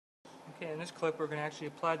Okay, in this clip we're going to actually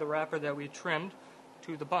apply the wrapper that we trimmed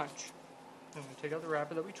to the bunch. I'm going to take out the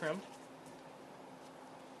wrapper that we trimmed.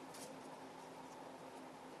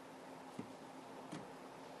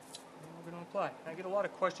 And we're going to apply. I get a lot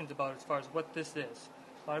of questions about it as far as what this is.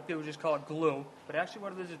 A lot of people just call it glue, but actually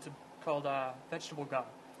what it is, it's called vegetable gum.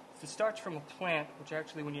 It's the starch from a plant, which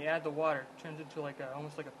actually when you add the water, turns into like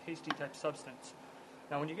almost like a pasty type substance.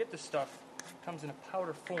 Now when you get this stuff, it comes in a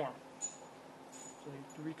powder form. So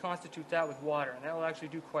you reconstitute that with water, and that will actually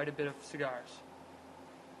do quite a bit of cigars.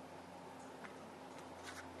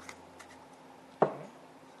 Okay,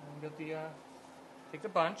 so we got the, take the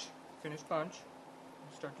bunch, finished bunch,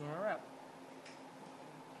 and start doing our wrap.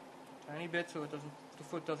 Tiny bit so the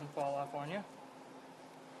foot doesn't fall off on you. And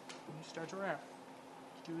you start to wrap.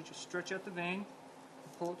 Just stretch out the vein,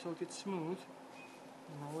 pull it till it gets smooth,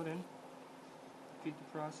 and roll it in. Repeat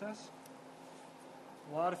the process.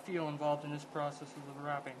 A lot of feel involved in this process of the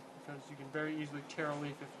wrapping because you can very easily tear a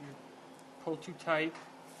leaf if you pull too tight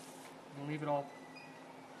and leave it all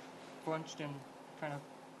bunched and kind of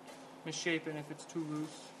misshapen if it's too loose.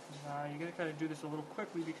 You got to kind of do this a little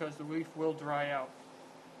quickly because the leaf will dry out.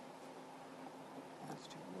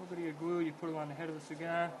 Just take a little bit of your glue, you put it on the head of the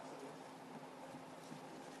cigar,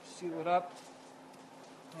 seal it up,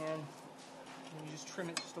 and you just trim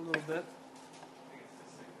it just a little bit.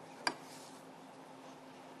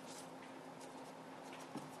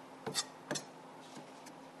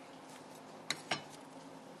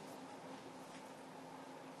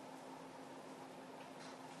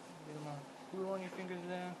 Glue on your fingers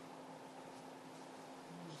there.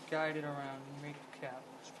 Just guide it around and make the cap.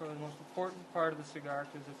 It's probably the most important part of the cigar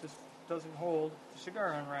because if this doesn't hold, the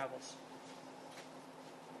cigar unravels.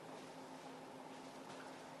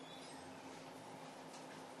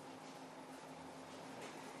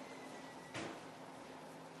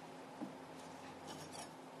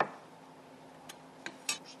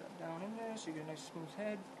 Push that down in there so you get a nice smooth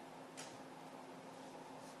head.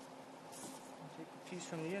 And take the piece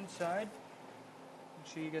from the inside.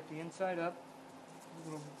 Make sure you get the inside up. A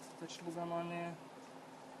little vegetable gum on there.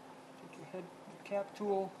 Take your head cap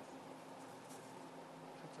tool.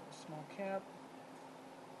 Cuts out a small cap.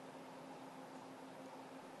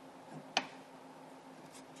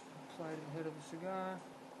 Apply to the head of the cigar. And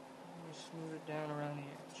you smooth it down around the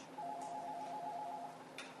edge.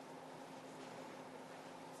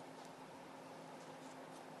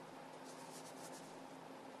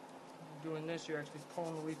 Doing this, you're actually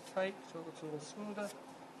pulling the leaf tight so it looks a little smoother. And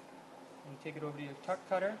you take it over to your tuck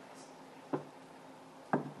cutter.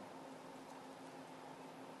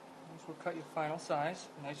 This will cut your final size,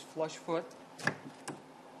 a nice flush foot. And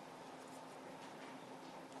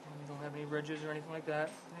you don't have any ridges or anything like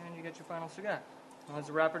that. And you get your final cigar. Now, as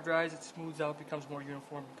the wrapper dries, it smooths out, becomes more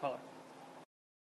uniform in color.